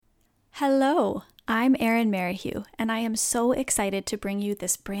Hello, I'm Erin Merrihew, and I am so excited to bring you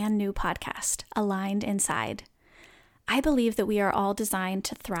this brand new podcast, Aligned Inside. I believe that we are all designed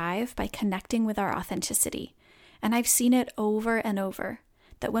to thrive by connecting with our authenticity, and I've seen it over and over,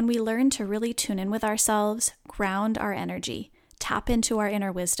 that when we learn to really tune in with ourselves, ground our energy, tap into our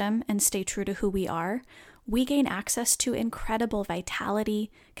inner wisdom, and stay true to who we are, we gain access to incredible vitality,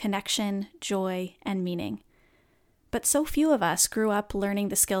 connection, joy, and meaning. But so few of us grew up learning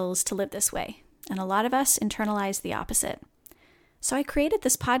the skills to live this way, and a lot of us internalized the opposite. So I created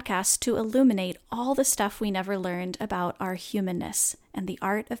this podcast to illuminate all the stuff we never learned about our humanness and the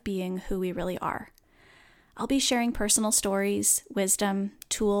art of being who we really are. I'll be sharing personal stories, wisdom,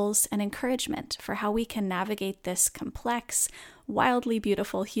 tools, and encouragement for how we can navigate this complex, wildly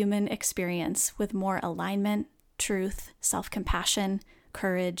beautiful human experience with more alignment, truth, self-compassion,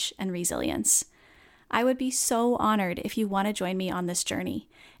 courage, and resilience. I would be so honored if you want to join me on this journey.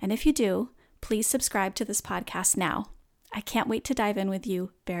 And if you do, please subscribe to this podcast now. I can't wait to dive in with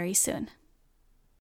you very soon.